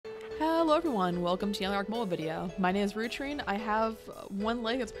Hello everyone, welcome to another ARK mobile video. My name is Rutrine. I have one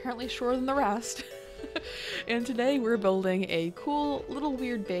leg that's apparently shorter than the rest. And today we're building a cool little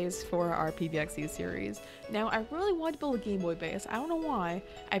weird base for our PBXE series. Now I really wanted to build a Game Boy base. I don't know why.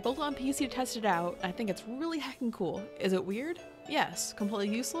 I built it on PC to test it out. I think it's really heckin' cool. Is it weird? Yes.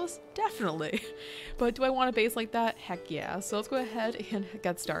 Completely useless? Definitely. But do I want a base like that? Heck yeah. So let's go ahead and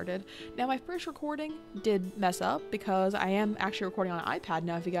get started. Now my first recording did mess up because I am actually recording on an iPad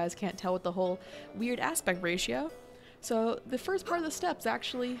now, if you guys can't tell with the whole weird aspect ratio. So the first part of the step's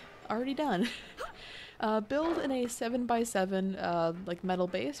actually already done. Build in a 7x7 like metal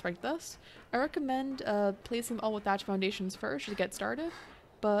base like this. I recommend placing them all with thatch foundations first to get started.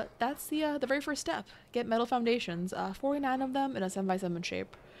 But that's the very first step. Get metal foundations, 49 of them in a 7x7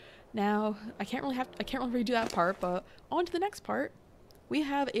 shape. Now, I can't really redo that part, but on to the next part. We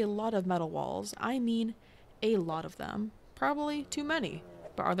have a lot of metal walls. I mean, a lot of them. Probably too many.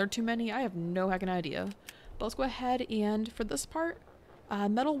 But are there too many? I have no heckin' idea. But let's go ahead and, for this part,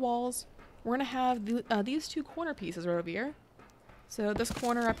 metal walls, we're gonna have these two corner pieces right over here. So this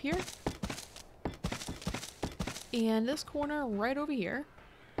corner up here, and this corner right over here.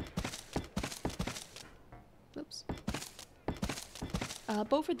 Oops.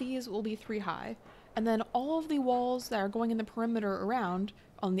 Both of these will be 3 high, and then all of the walls that are going in the perimeter around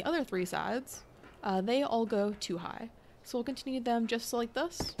on the other 3 sides, they all go 2 high. So we'll continue them just like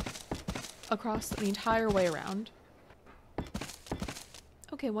this across the entire way around.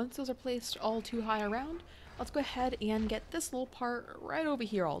 Okay, once those are placed all 2 high around, let's go ahead and get this little part right over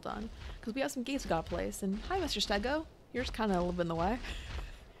here all done, because we have some gates we gotta place. And hi, Mr. Stego, you're just kind of a little bit in the way.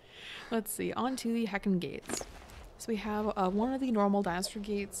 Let's see, on to the heckin' gates. So we have one of the normal dinosaur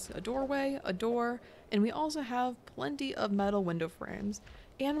gates, a doorway, a door, and we also have plenty of metal window frames.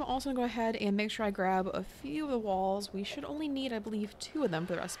 And I'm also going to go ahead and make sure I grab a few of the walls. We should only need, I believe, 2 of them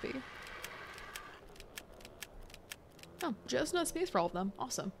for the recipe. Oh, just enough space for all of them.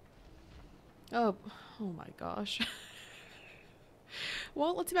 Awesome. Oh my gosh.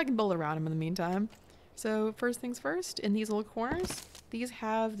 Well, let's see if I can build around them in the meantime. So first things first, in these little corners, these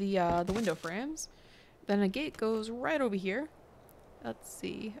have the window frames. Then a gate goes right over here. Let's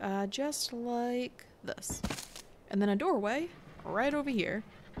see, just like this. And then a doorway right over here.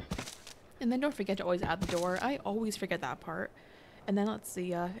 And then don't forget to always add the door. I always forget that part. And then let's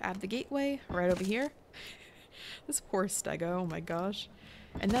see, add the gateway right over here. This poor Stego, oh my gosh.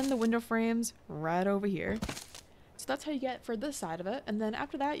 And then the window frames right over here. So that's how you get for this side of it. And then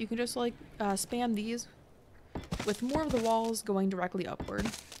after that, you can just like spam these with more of the walls going directly upward.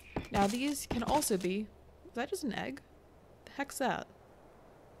 Now these can also be, is that just an egg? The heck's that?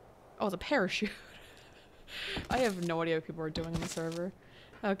 Oh, it's a parachute. I have no idea what people are doing on the server.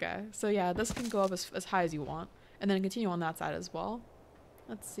 Okay, so yeah, this can go up as high as you want. And then continue on that side as well.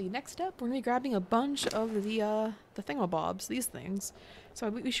 Let's see, next up, we're going to be grabbing a bunch of the thingamabobs, these things. So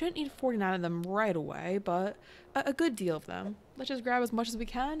we shouldn't need 49 of them right away, but a good deal of them. Let's just grab as much as we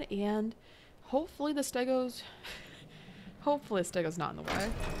can, and hopefully the Stego's not in the way.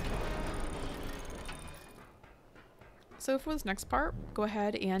 So for this next part, go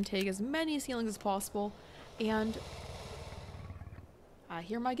ahead and take as many ceilings as possible, and I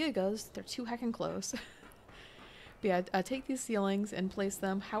hear my gigas, they're too heckin' close. But yeah, take these ceilings and place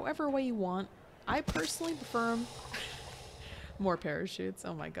them however way you want. I personally prefer them. More parachutes,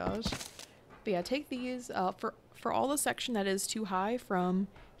 oh my gosh. But yeah, take these for all the section that is too high from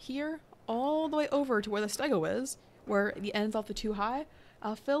here all the way over to where the Stego is, where the ends off the too high.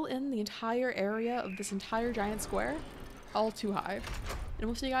 Fill in the entire area of this entire giant square, all too high. And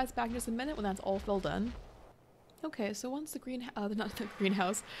we'll see you guys back in just a minute when that's all filled in. Okay, so once not the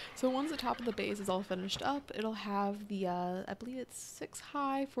greenhouse, so once the top of the base is all finished up, it'll have the, I believe it's 6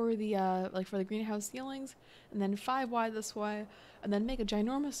 high for the, for the greenhouse ceilings, and then 5 wide this way, and then make a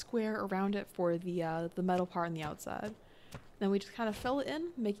ginormous square around it for the metal part on the outside. Then we just kind of fill it in,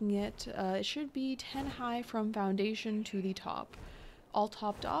 making it, it should be 10 high from foundation to the top, all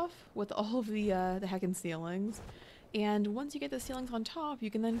topped off with all of the heckin' ceilings. And once you get the ceilings on top,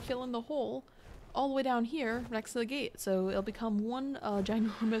 you can then fill in the hole all the way down here next to the gate, so it'll become one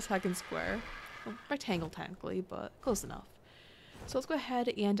ginormous heckin' square. Well, rectangle technically, but close enough. So let's go ahead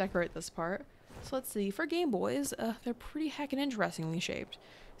and decorate this part. So let's see, for Game Boys, they're pretty heckin' interestingly shaped.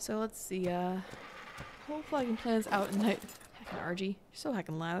 So let's see, hopefully I can plan this out at night. Heckin' RG, you're so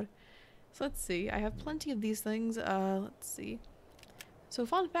heckin' loud. So let's see, I have plenty of these things, let's see. So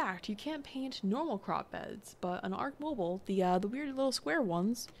fun fact, you can't paint normal crop beds, but on ARK Mobile, the weird little square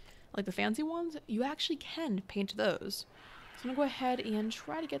ones, like the fancy ones, you actually can paint those. So I'm gonna go ahead and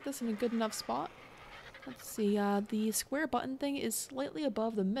try to get this in a good enough spot. Let's see, the square button thing is slightly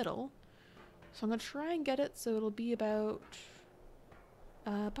above the middle. So I'm gonna try and get it so it'll be about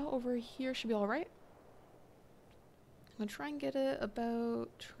over here should be alright. I'm gonna try and get it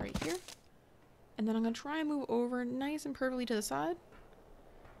about right here. And then I'm gonna try and move over nice and perfectly to the side.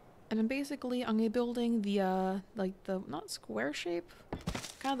 And then basically I'm gonna be building the, like the, not square shape,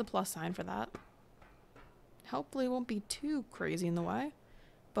 kind of the plus sign for that. Hopefully it won't be too crazy in the way.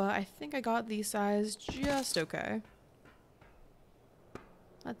 But I think I got the size just okay.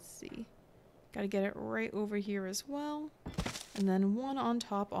 Let's see. Gotta get it right over here as well. And then one on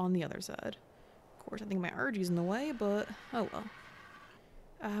top on the other side. Of course, I think my RG's in the way, but oh well.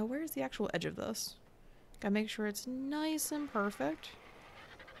 Where's the actual edge of this? Gotta make sure it's nice and perfect.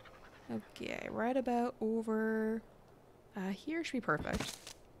 Okay, right about over here should be perfect.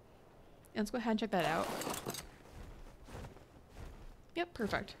 And let's go ahead and check that out. Yep,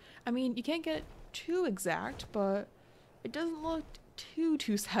 perfect. I mean, you can't get it too exact, but it doesn't look too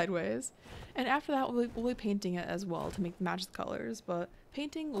sideways. And after that, we'll be painting it as well to match the colors, but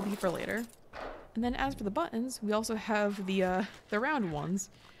painting will be for later. And then as for the buttons, we also have the round ones.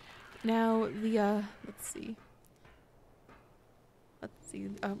 Now, let's see.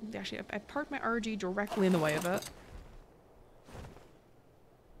 Actually, I parked my RG directly in the way of it.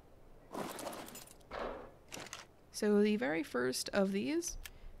 So the very first of these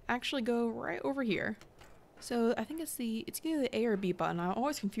actually go right over here. So I think it's either the A or B button. I'm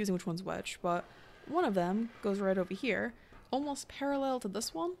always confusing which one's which, but one of them goes right over here, almost parallel to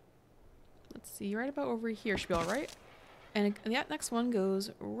this one. Let's see, right about over here should be alright. And that next one goes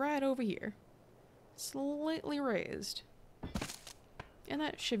right over here. Slightly raised. And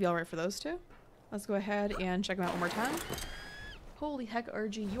that should be alright for those two. Let's go ahead and check them out one more time. Holy heck,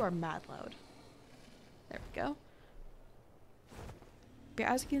 RG, you are mad loud. There we go. But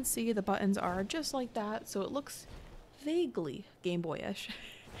as you can see, the buttons are just like that, so it looks vaguely Game Boy-ish.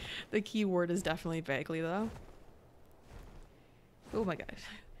 The keyword is definitely vaguely, though. Oh my god.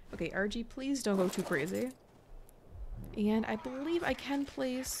 Okay, RG, please don't go too crazy. And I believe I cannot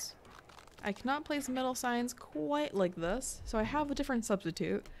place metal signs quite like this, so I have a different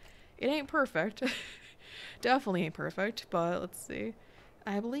substitute. It ain't perfect. Definitely ain't perfect, but let's see.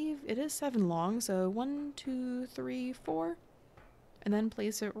 I believe it is 7 long, so 1, 2, 3, 4. And then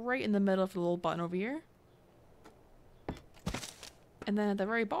place it right in the middle of the little button over here. And then at the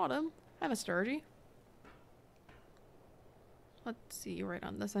very bottom, I have a RG. Let's see, right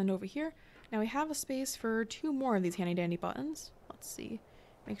on this end over here. Now we have a space for 2 more of these handy dandy buttons. Let's see.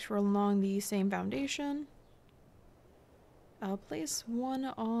 Make sure along the same foundation. I'll place one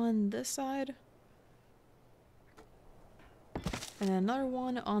on this side. And then another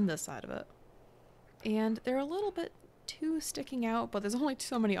one on this side of it. And they're a little bit too sticking out, but there's only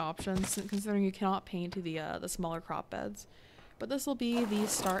so many options considering you cannot paint the smaller crop beds. But this will be the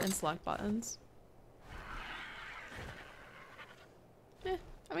start and select buttons.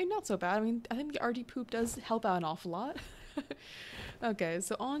 I mean, not so bad. I mean, I think the RG poop does help out an awful lot. Okay,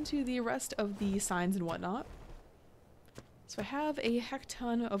 so on to the rest of the signs and whatnot. So I have a heck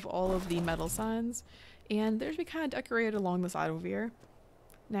ton of all of the metal signs, and they're to be kind of decorated along the side over here.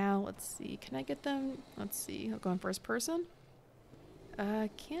 Now, let's see, can I get them? Let's see, I'll go in first person.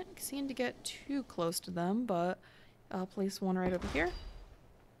 Can't seem to get too close to them, but I'll place one right over here.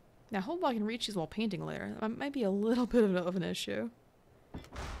 Now, hopefully I can reach these while painting later. That might be a little bit of an issue.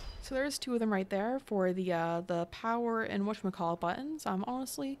 So there's 2 of them right there for the power and whatchamacallit buttons. I'm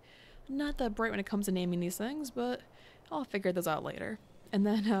honestly not that bright when it comes to naming these things, but I'll figure those out later. And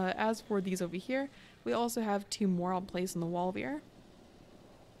then as for these over here, we also have 2 more I'll place on the wall here.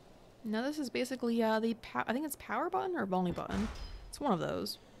 Now this is basically I think it's power button or volume button. It's one of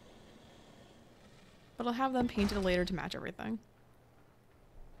those. But I'll have them painted later to match everything.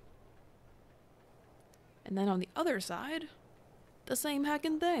 And then on the other side, the same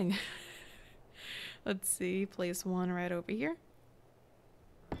heckin' thing. Let's see, place one right over here.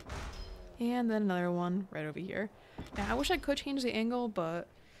 And then another one right over here. Now I wish I could change the angle, but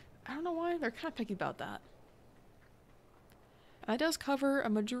I don't know why, they're kind of picky about that. That does cover a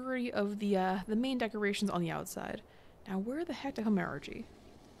majority of the main decorations on the outside. Now where the heck did I put my RG?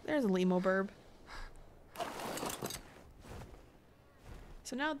 There's a Limo burb.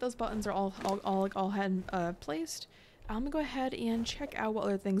 So now that those buttons are all had placed, I'm gonna go ahead and check out what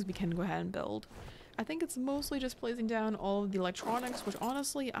other things we can go ahead and build. I think it's mostly just placing down all of the electronics, which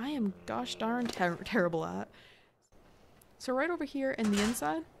honestly I am gosh darn terrible at. So right over here in the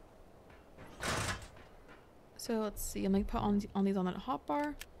inside. So let's see, I'm gonna put on these on that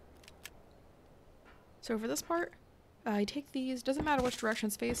hotbar. So for this part, I take these, doesn't matter which direction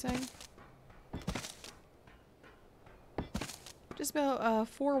it's facing. just about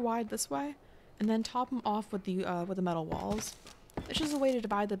 4 wide this way, and then top them off with the metal walls. It's just a way to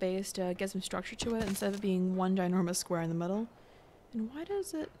divide the base to get some structure to it instead of it being one ginormous square in the middle. And why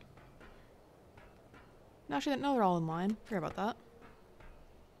does it... Actually, no, they're all in line. Forget about that.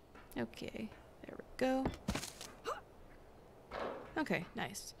 Okay, there we go. Okay,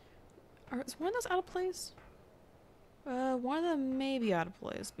 nice. Is one of those out of place? One of them may be out of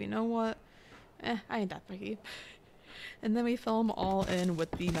place, but you know what? I ain't that picky. And then we fill them all in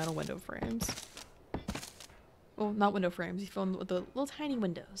with the metal window frames. Well, not window frames. You fill them with the little tiny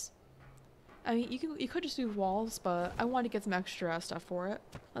windows. I mean, you could just do walls, but I wanted to get some extra stuff for it.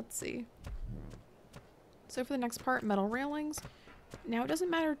 Let's see. So for the next part, metal railings. Now it doesn't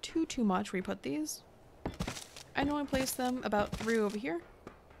matter too much where you put these. I normally place them about 3 over here.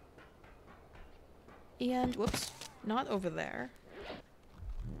 And, whoops, not over there.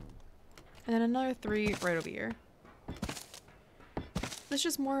 And then another 3 right over here. This is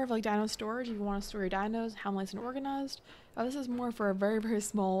just more of like dino storage if you want to store your dinos, how nice and organized. This is more for a very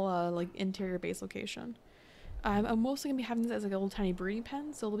small like interior base location. I'm mostly going to be having this as like a little tiny breeding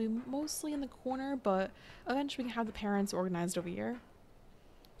pen, so it'll be mostly in the corner, but eventually we can have the parents organized over here.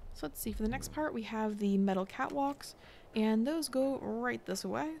 So let's see, for the next part we have the metal catwalks, and those go right this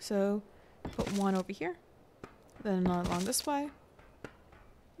way. So put one over here, then another along this way.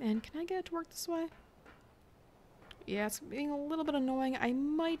 And can I get it to work this way? Yeah, it's being a little bit annoying. I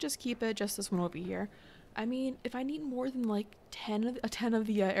might just keep it just this one over here. I mean, if I need more than like 10 of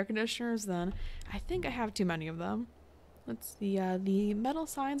the air conditioners, then I think I have too many of them. Let's see, the metal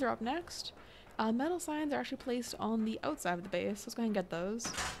signs are up next. Metal signs are actually placed on the outside of the base. Let's go ahead and get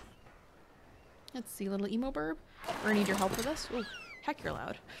those. Let's see, little emo burb. We're gonna need your help for this. Oh, heck, you're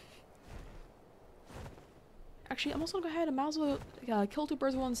loud. Actually, I'm also gonna go ahead and might as well kill 2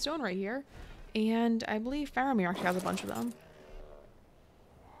 birds with 1 stone right here. And I believe Faramir actually has a bunch of them.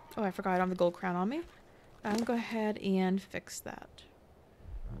 Oh, I forgot I don't have the gold crown on me. I'm gonna go ahead and fix that.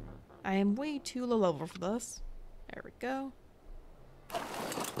 I am way too low level for this. There we go.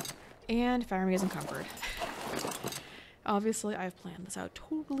 And Faramir is encumbered. Obviously, I've planned this out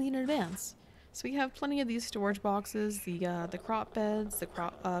totally in advance. So we have plenty of these storage boxes, the crop beds, the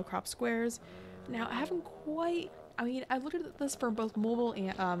crop squares. Now, I haven't quite... I mean, I looked at this for both mobile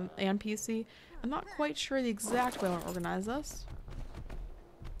and PC. I'm not quite sure the exact way I want to organize this.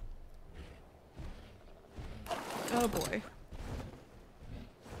 Oh boy.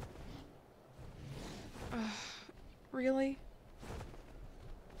 Really?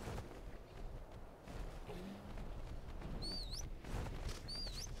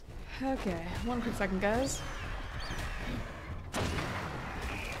 Okay, one quick second, guys.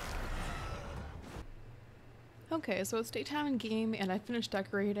 Okay, so it's daytime in game, and I finished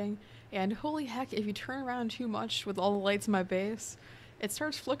decorating, and holy heck, if you turn around too much with all the lights in my base, it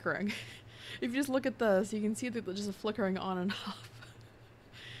starts flickering. If you just look at this, you can see that just flickering on and off.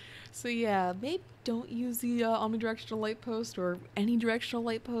 So yeah, maybe don't use the omnidirectional light post, or any directional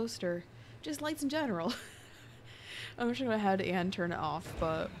light post, or just lights in general. I'm just gonna go ahead and turn it off,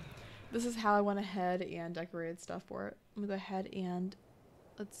 but this is how I went ahead and decorated stuff for it. I'm gonna go ahead and,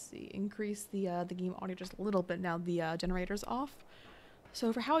 let's see, increase the game audio just a little bit now the generator's off.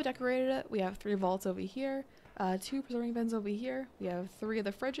 So for how I decorated it, we have 3 vaults over here, 2 preserving bins over here, we have 3 of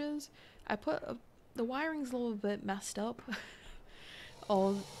the fridges. I put the wiring's a little bit messed up.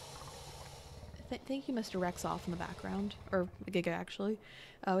 Thank you, Mr. Rex, off in the background, or Giga actually.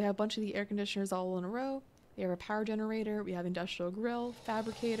 We have a bunch of the air conditioners all in a row. We have a power generator, we have industrial grill,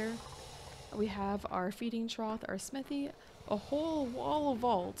 fabricator. We have our feeding trough, our smithy, a whole wall of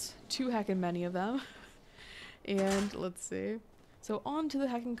vaults, 2 heckin' many of them. And let's see. So on to the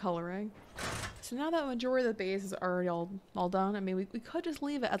heckin' coloring. So now that the majority of the base is already all done, I mean, we could just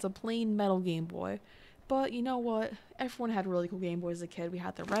leave it as a plain metal Game Boy. But you know what? Everyone had really cool Game Boys as a kid. We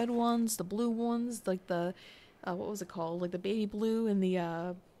had the red ones, the blue ones, like the, what was it called? Like the baby blue and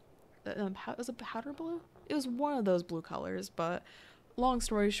the was it powder blue? It was one of those blue colors, but long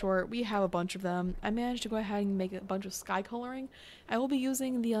story short, we have a bunch of them. I managed to go ahead and make a bunch of sky coloring. I will be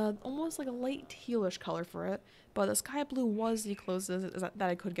using the almost like a light tealish color for it, but the sky blue was the closest that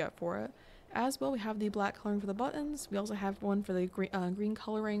I could get for it. As well, we have the black coloring for the buttons. We also have one for the green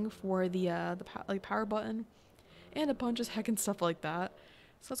coloring for the power button, and a bunch of heckin' stuff like that.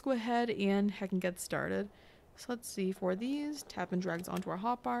 So let's go ahead and heckin' get started. So let's see, for these, tap and drags onto our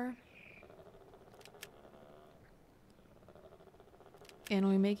hotbar. And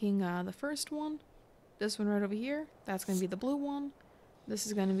we're making the first one, this one right over here, that's going to be the blue one, this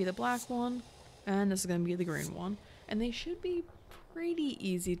is going to be the black one, and this is going to be the green one. And they should be pretty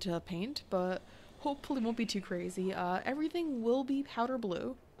easy to paint, but hopefully won't be too crazy. Everything will be powder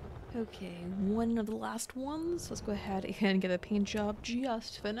blue. Okay, one of the last ones. Let's go ahead and get a paint job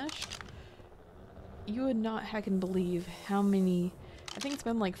just finished. You would not heckin' believe how many... I think it's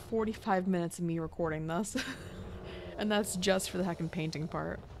been like 45 minutes of me recording this. And that's just for the heckin' painting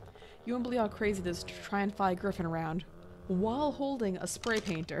part. You won't believe how crazy it is to try and fly Griffin around while holding a spray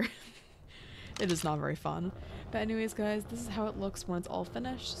painter. It is not very fun. But anyways, guys, this is how it looks when it's all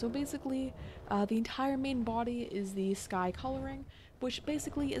finished. So basically, the entire main body is the sky coloring, which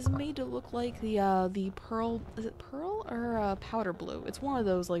basically is made to look like the pearl. Is it pearl or powder blue? It's one of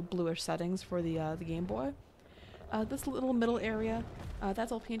those like bluish settings for the Game Boy. This little middle area,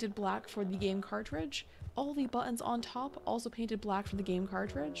 that's all painted black for the game cartridge. All the buttons on top also painted black for the game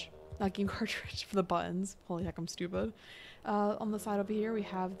cartridge. Not game cartridge, for the buttons. Holy heck, I'm stupid. On the side over here, we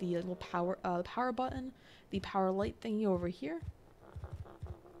have the little power button, the power light thingy over here.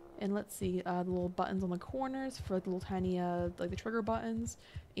 And let's see, the little buttons on the corners for the little tiny, like the trigger buttons,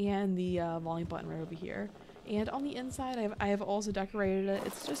 and the volume button right over here. And on the inside, I have also decorated it.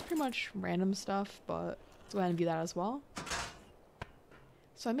 It's just pretty much random stuff, but let's go ahead and view that as well.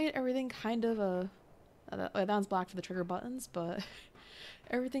 So I made everything kind of that one's black for the trigger buttons, but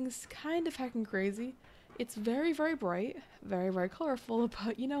everything's kind of heckin' crazy. It's very, very bright, very, very colorful,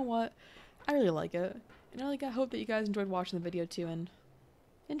 but you know what? I really like it. And I hope that you guys enjoyed watching the video too, and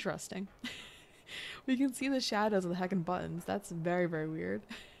interesting. We can see the shadows of the heckin' buttons. That's very, very weird.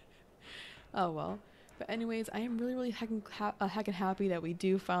 Oh well. But anyways, I am really, really heckin' happy that we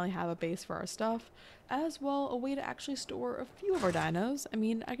do finally have a base for our stuff, as well a way to actually store a few of our dinos. I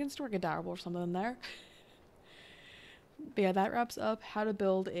mean, I can store a Gaddarable or something in there. But yeah, that wraps up how to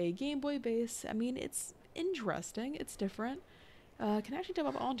build a Game Boy base. I mean, it's interesting. It's different. Can I actually jump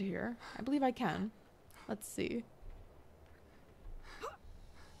up onto here? I believe I can. Let's see.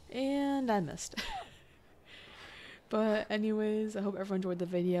 And I missed. But anyways, I hope everyone enjoyed the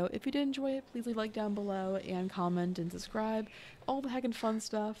video. If you did enjoy it, please leave a like down below and comment and subscribe. All the heckin' fun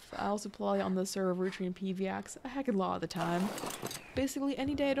stuff. I also play on the server rutrine PVX a heckin' lot of the time. Basically,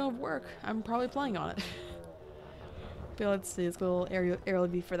 any day I don't have work, I'm probably playing on it. But let's see, let's go a little aerial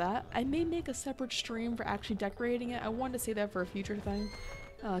view for that. I may make a separate stream for actually decorating it. I wanted to say that for a future thing.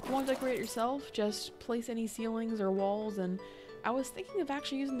 If you want to decorate it yourself, just place any ceilings or walls, and I was thinking of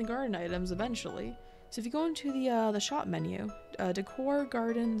actually using the garden items eventually. So if you go into the shop menu, decor,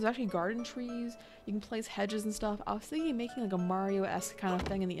 gardens, actually garden trees, you can place hedges and stuff. I was thinking of making like a Mario-esque kind of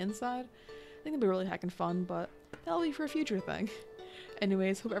thing in the inside. I think it'd be really heckin' fun, but that'll be for a future thing.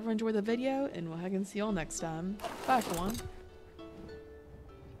 Anyways, hope everyone enjoyed the video, and we'll heckin' see y'all next time. Bye, everyone.